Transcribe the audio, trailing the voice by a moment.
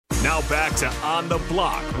Now back to On the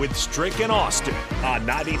Block with Strick and Austin on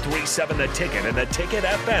 93.7 The Ticket and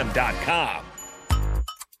theticketfm.com.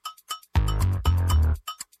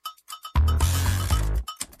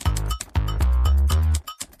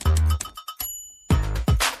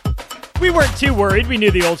 We weren't too worried. We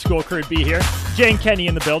knew the old school crew would be here. Jane Kenny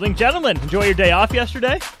in the building. Gentlemen, enjoy your day off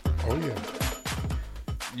yesterday? Oh, yeah.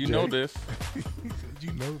 You know this.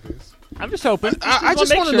 You know this. I'm just hoping. I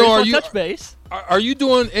just want to know, are you touch base? Are you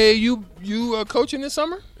doing AAU coaching this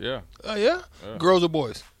summer? Yeah. Yeah? Girls or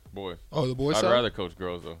boys? Boys. Oh, the boys I'd side? rather coach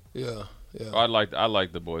girls, though. Yeah. I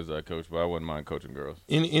like the boys that I coach, but I wouldn't mind coaching girls.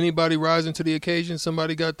 Anybody rising to the occasion?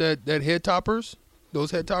 Somebody got that head toppers?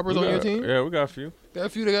 Those head toppers on your team? Yeah, we got a few. Got a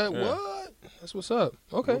few that got Yeah. what? That's what's up.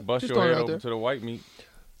 Okay. We'll bust Just your throwing head it out open there. to the white meat.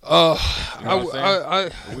 You know I, what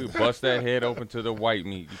I'm I, We bust that head open to the white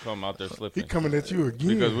meat. You come out there He slipping. coming at you again.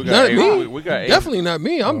 Because we not got me. we got Definitely not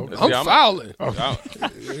me. I'm fouling.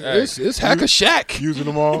 It's hack a shack. Using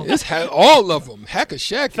them all. It's all of them. Hack a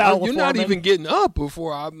shack. Foul You're not foreman. even getting up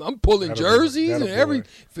before I'm pulling That'll jerseys boy. and That'll every. boy.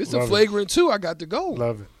 If it's Love a it. flagrant 2, I got to go.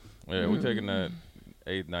 Love it. Yeah, we're taking that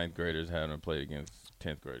 8th, 9th graders having to play against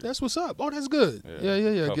 10th graders. That's what's up. Oh, that's good. Yeah.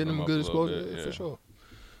 Yeah. Toughen Getting them them up good a little exposure bit, for yeah. sure.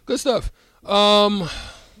 Good stuff.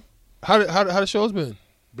 How the show's been?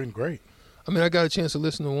 Been great. I mean, I got a chance to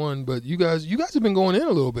listen to one, but you guys have been going in a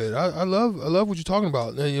little bit. I love what you're talking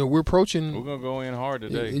about. And, we're approaching. We're gonna go in hard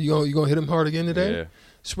today. You gonna hit them hard again today? Yeah.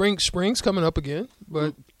 Spring's coming up again,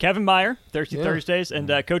 but Kevin Meyer, Thirsty Yeah. Thursdays, and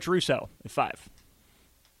Coach Russo at 5.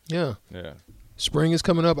 yeah. Yeah. Spring is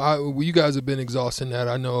coming up. You guys have been exhausting that.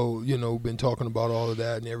 I know, been talking about all of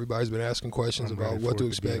that, and everybody's been asking questions I'm about ready what for to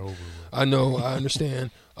it to be expect. over with. I know. I understand.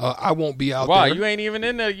 I won't be out Why? there. You ain't even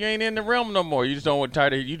in the realm no more. You just don't want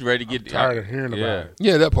tired of. You ready to get Tired of hearing yeah. about it.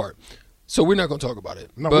 Yeah, that part. So we're not going to talk about it.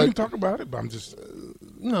 No, but, we can talk about it, but I'm just.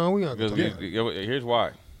 No, we're not going Because to talk about it. here's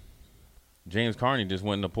why. James Carney just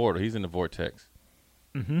went in the portal. He's in the vortex.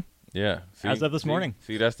 Mm-hmm. Yeah. See, As of this morning.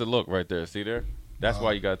 See, that's the look right there. See there? That's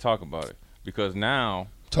why you got to talk about it. Because now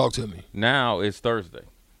Talk to me. it's Thursday.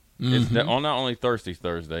 Mm-hmm. It's not only Thursday.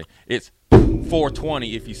 It's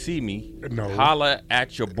 4:20. If you see me, No. holla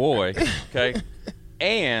at your boy. Okay.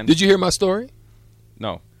 And Did you hear my story?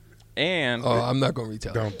 no. And Oh, I'm not going to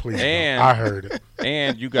retell it. Don't please. And- don't. I heard it.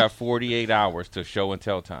 and you got 48 hours to show and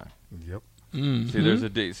tell time. Yep. See, there's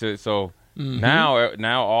a so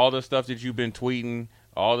now all the stuff that you've been tweeting,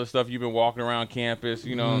 all the stuff you've been walking around campus,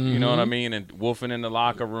 you know what I mean, and wolfing in the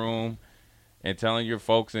locker room, and telling your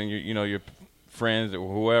folks and your friends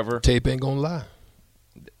or whoever, Tape ain't going to lie.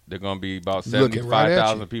 they're gonna be about Looking right at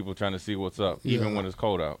 75,000 you. people trying to see what's up, Yeah. even when it's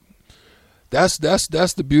cold out. That's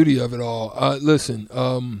the beauty of it all. Listen,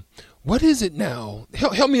 what is it now?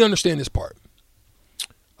 Help me understand this part.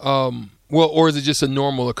 Or is it just a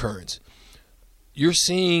normal occurrence? You're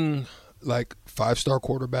seeing like 5-star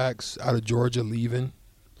quarterbacks out of Georgia leaving.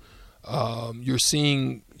 You're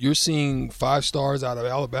seeing 5 stars out of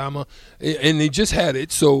Alabama, and they just had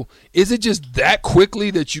it. So is it just that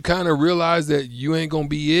quickly that you kind of realize that you ain't gonna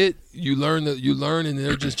be it? You learn, and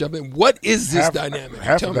they're just jumping. What is this dynamic?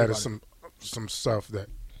 Half Tell of me that about is it. some stuff that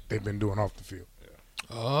they've been doing off the field.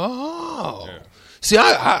 Oh, Yeah. see,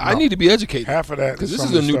 I need to be educated. Half of that because this some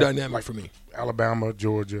is of a the new stuff, dynamic like for me. Alabama,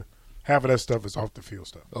 Georgia. Half of that stuff is off the field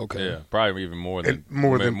stuff. Okay, Yeah, probably even more than And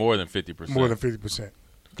more than 50%. More than 50%.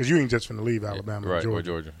 Because you ain't just finna leave Alabama right, or or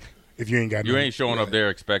Georgia. Georgia. If you ain't got You no- ain't showing up there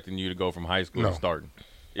expecting you to go from high school No. to starting.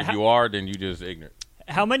 If you are, then you just ignorant.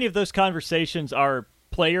 How many of those conversations are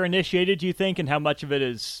player initiated, do you think, and how much of it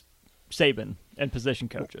is Saban and position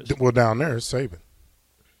coaches? Well, down there it's Saban.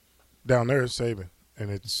 And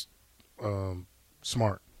it's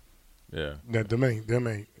Smart. Yeah. Them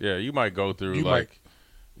ain't. Yeah, you might go through You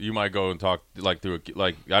you might go and talk through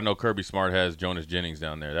I know Kirby Smart has Jonas Jennings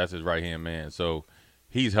down there. That's his right hand man, so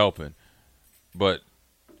he's helping. But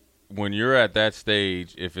when you're at that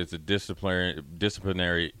stage, if it's a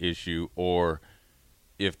disciplinary issue, or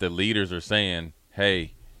if the leaders are saying,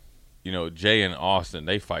 "Hey, Jay and Austin,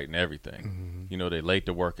 they fighting everything. Mm-hmm. They late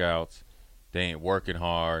to workouts, they ain't working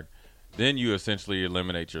hard," then you essentially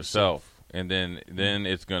eliminate yourself, and then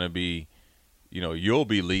it's going to be. You'll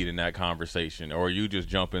be leading that conversation, or you just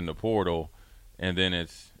jump in the portal, and then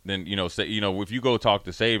if you go talk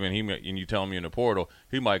to Saban, and you tell him you're in the portal,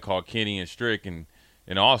 he might call Kenny and Strick and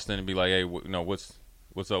Austin and be like, "Hey,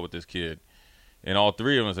 what's up with this kid?" And all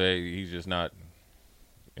three of them say, "He's just not.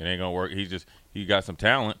 It ain't gonna work. He got some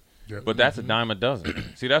talent, Yep. but that's a dime a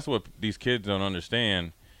dozen." See, that's what these kids don't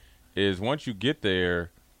understand. Is once you get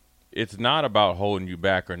there, it's not about holding you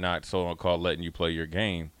back or not so-called letting you play your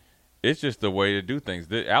game. It's just the way to do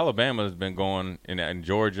things. Alabama has been going in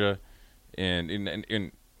Georgia, and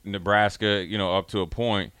Nebraska, up to a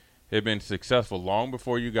point, have been successful long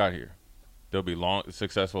before you got here. They'll be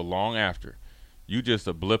successful long after. You just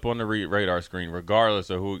a blip on the radar screen, regardless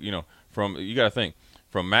of who, you got to think,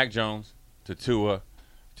 from Mac Jones to Tua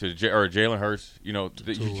to or Jalen Hurts,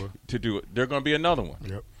 to do it. There's going to be another one.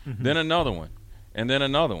 Yep. Then another one, and then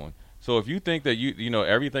another one. So if you think that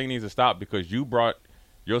everything needs to stop because you brought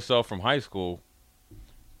yourself from high school,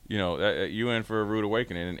 you in for a rude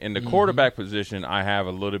awakening. And in the quarterback position, I have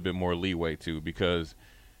a little bit more leeway too, because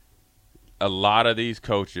a lot of these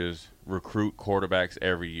coaches recruit quarterbacks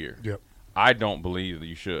every year. Yep. I don't believe that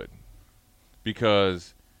you should,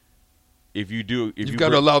 because if you do, you've got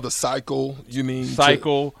to allow the cycle. You mean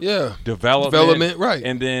development, right?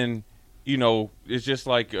 And then it's just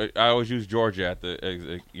like I always use Georgia as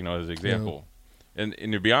an example. Yeah.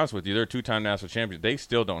 And to be honest with you, they're 2-time national champions. They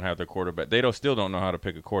still don't have their quarterback. They still don't know how to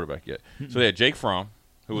pick a quarterback yet. So they had Jake Fromm,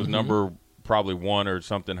 who was number probably 1 or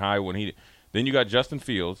something high when he. Then you got Justin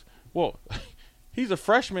Fields. Well, he's a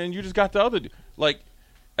freshman. You just got the other.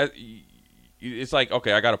 It's like,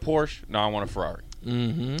 okay, I got a Porsche. Now I want a Ferrari.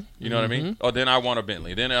 Mm-hmm. You know what I mean? Oh, then I want a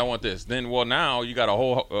Bentley. Then I want this. Then, now you got a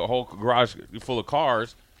whole garage full of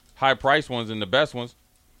cars, high-priced ones and the best ones,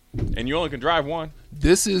 and you only can drive one.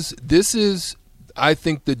 This is, I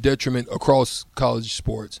think, the detriment across college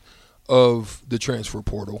sports of the transfer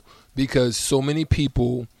portal, because so many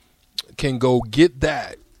people can go get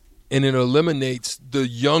that, and it eliminates the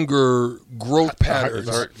younger growth patterns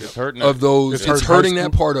it's hurting of those. It's hurting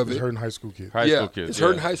that part of it. It's hurting high school kids. It's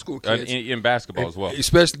hurting high school kids. In basketball as well.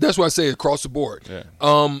 Especially, that's why I say across the board. Yeah.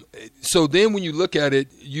 So then when you look at it,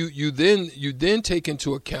 you then take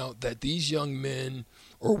into account that these young men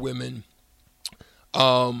or women,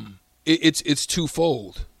 it's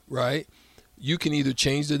twofold, right? You can either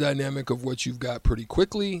change the dynamic of what you've got pretty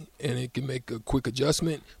quickly, and it can make a quick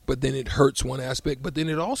adjustment, but then it hurts one aspect. But then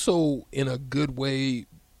it also, in a good way,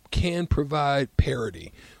 can provide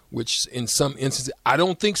parity, which in some instances, I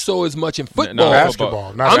don't think so as much in football. No,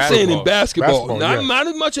 basketball. I'm saying in basketball. Not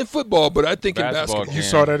as much in football, but I think in basketball. You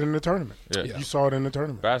saw that in the tournament. Yeah. You saw it in the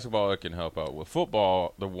tournament. Basketball, it can help out. With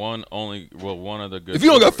football, one of the good. If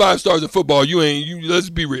you don't got 5 stars in football,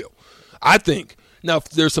 let's be real. I think. Now,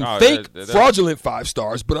 there's some fake, fraudulent 5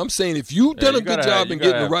 stars, but I'm saying if you've done a good job in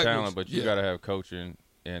getting the right talent, but you got to have coaching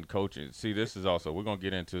and coaching. See, this is also, we're going to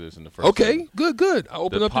get into this in the first segment. Good. I'll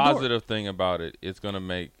open up the door. The positive thing about it, it's going to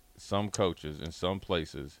make some coaches in some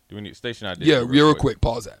places. Do we need station ID? Yeah, real quick.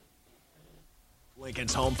 Pause that.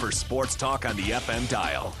 Lincoln's home for sports talk on the FM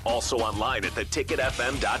dial. Also online at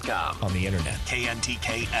theticketfm.com. On the internet.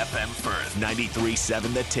 KNTK FM Firth.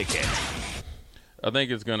 93.7 The Ticket. I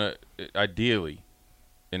think it's going to, ideally,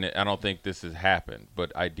 and I don't think this has happened,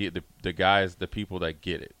 but the guys, the people that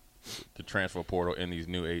get it, the transfer portal and these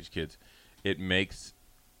new age kids, it makes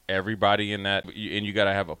everybody in that, and you got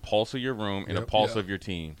to have a pulse of your room and a pulse of your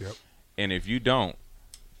team. Yep. And if you don't,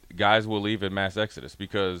 guys will leave in mass exodus,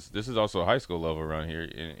 because this is also a high school level around here.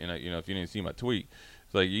 And if you didn't see my tweet,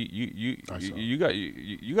 it's like you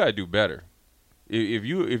got to do better. If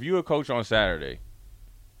you a coach on Saturday,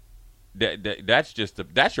 that's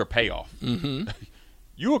your payoff. Mm-hmm.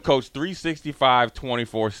 You a coach 365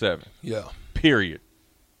 24/7. Yeah. Period.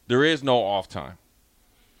 There is no off time.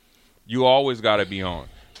 You always got to be on,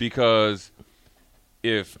 because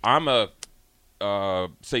if I'm a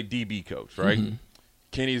say DB coach, right? Mm-hmm.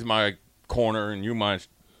 Kenny's my corner and you my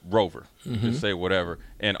rover. Mm-hmm. Just say whatever.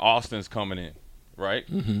 And Austin's coming in, right?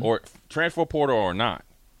 Mm-hmm. Or transfer portal or not,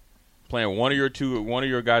 playing one of your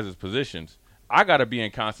guys' positions. I got to be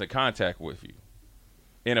in constant contact with you.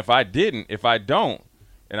 And if I don't,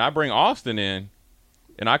 and I bring Austin in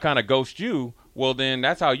and I kind of ghost you, well, then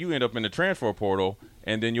that's how you end up in the transfer portal,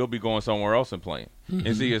 and then you'll be going somewhere else and playing. Mm-hmm.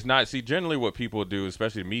 And generally what people do,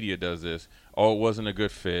 especially the media does this, it wasn't a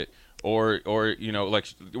good fit, or like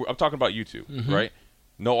I'm talking about you two, mm-hmm. right?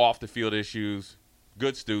 No off the field issues,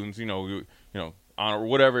 good students, honor,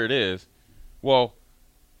 whatever it is. Well,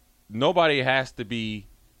 nobody has to be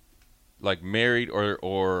like married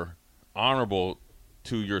or honorable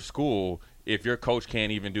to your school if your coach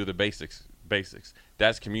can't even do the basics.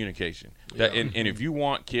 That's communication. Yeah. And if you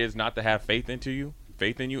want kids not to have faith in you,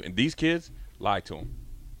 and these kids, lie to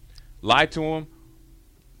them.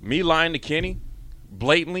 Me lying to Kenny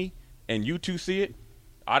blatantly, and you two see it,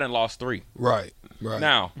 I done lost 3. Right.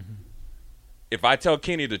 Now, if I tell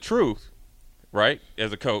Kenny the truth, right,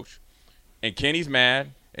 as a coach, and Kenny's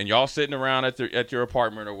mad, and y'all sitting around at your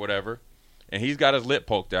apartment or whatever, and he's got his lip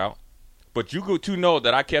poked out, but you go to know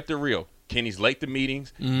that I kept it real. Kenny's late to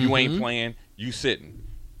meetings. Mm-hmm. You ain't playing. You sitting.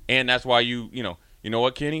 And that's why you know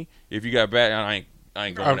what, Kenny? If you got bad, I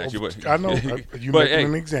ain't going at you, but I know you making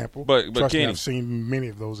an example. But trust Kenny, me, I've seen many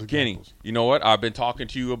of those examples. Kenny, you know what? I've been talking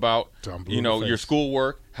to you about your face.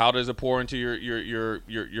 schoolwork. How does it pour into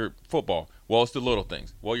your football? Well, it's the little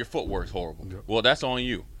things. Well, your footwork's horrible. Yep. Well, that's on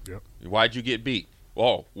you. Yep. Why'd you get beat?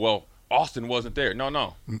 Oh, well, Austin wasn't there. No.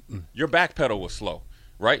 Mm-mm. Your back pedal was slow,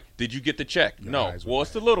 right? Did you get the check? No. Well,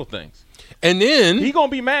 it's the little things. And then he gonna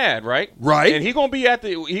be mad, right? Right. And he gonna be at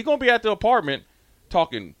the apartment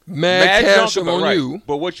talking mad cash junk on right. you.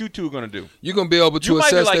 But what you two gonna do? You're gonna be able to you might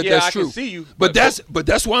assess be like, that yeah, that's I true. Can see you, but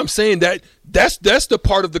that's why I'm saying that's the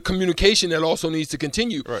part of the communication that also needs to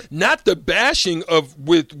continue. Right. Not the bashing of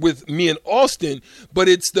with me and Austin, but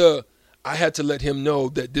it's I had to let him know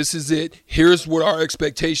that this is it. Here's what our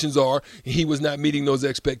expectations are. He was not meeting those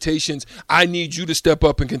expectations. I need you to step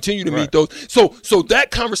up and continue to meet those. So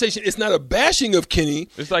that conversation, it's not a bashing of Kenny,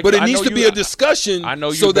 but it needs to be a discussion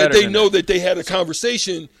so that they know that they had a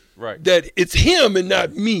conversation, that it's him and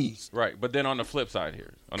not me. Right. But then on the flip side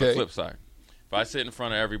here, the flip side, if I sit in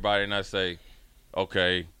front of everybody and I say,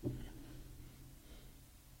 okay,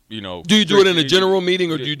 do you do it in a general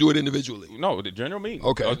meeting or do you do it individually? No, the general meeting.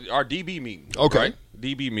 Okay. Our DB meeting. Okay. Right?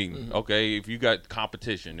 DB meeting. Mm-hmm. Okay. If you got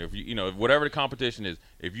competition, if whatever the competition is,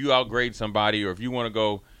 if you outgrade somebody or if you want to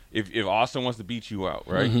go, if Austin wants to beat you out,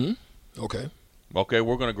 right? Mm-hmm. Okay. Okay.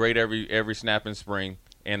 We're going to grade every snap in spring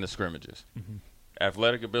and the scrimmages. Mm-hmm.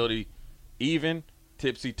 Athletic ability, even,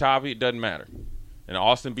 tipsy, toppy, it doesn't matter. And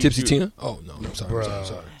Austin beats Tipsy you. Tina? Oh, no. I'm sorry.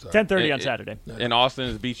 10:30 on Saturday. And Austin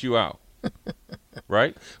has beat you out.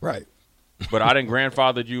 Right? Right. But I didn't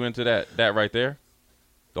grandfathered you into that right there.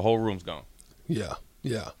 The whole room's gone. Yeah.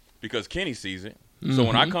 Because Kenny sees it. Mm-hmm. So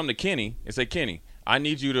when I come to Kenny and say, Kenny, I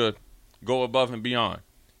need you to go above and beyond.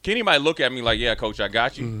 Kenny might look at me like, yeah, coach, I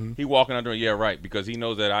got you. Mm-hmm. He walking under, yeah, right, because he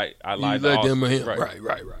knows that I lied to Austin.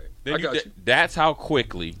 Right. Then that's how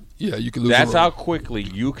quickly. Yeah, you can lose. That's how quickly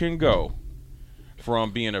you can go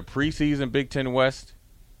from being a preseason Big Ten West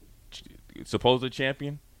supposed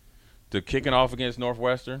champion to kicking off against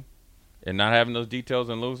Northwestern and not having those details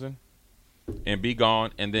and losing and be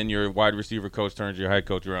gone, and then your wide receiver coach turns your head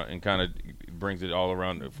coach around and kind of brings it all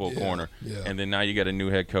around the full corner. Yeah. And then now you got a new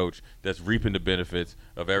head coach that's reaping the benefits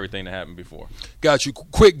of everything that happened before. Got you.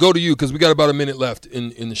 Quick, go to you because we got about a minute left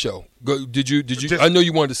in the show. Go. Did you? I know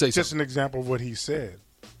you wanted to say something. Just an example of what he said.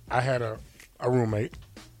 I had a roommate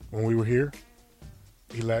when we were here.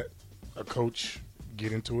 He let a coach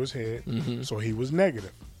get into his head, so he was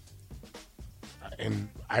negative. And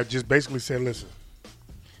I just basically said, listen,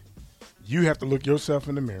 you have to look yourself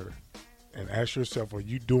in the mirror and ask yourself, are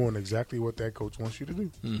you doing exactly what that coach wants you to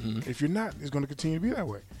do? Mm-hmm. If you're not, it's going to continue to be that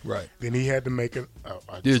way. Right. Then he had to make the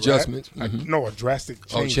adjustments. A drastic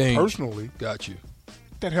change personally. Got you.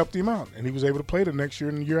 That helped him out, and he was able to play the next year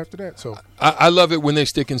and the year after that. So I love it when they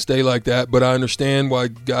stick and stay like that, but I understand why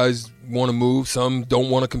guys want to move. Some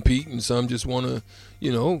don't want to compete, and some just want to,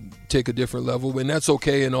 take a different level, and that's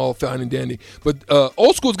okay and all fine and dandy. But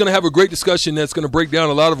Old School is going to have a great discussion that's going to break down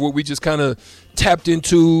a lot of what we just kind of tapped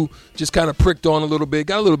into, just kind of pricked on a little bit,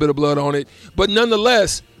 got a little bit of blood on it. But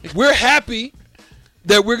nonetheless, we're happy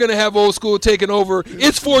that we're going to have Old School taking over.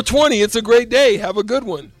 It's 420. It's a great day. Have a good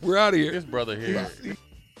one. We're out of here. This brother here.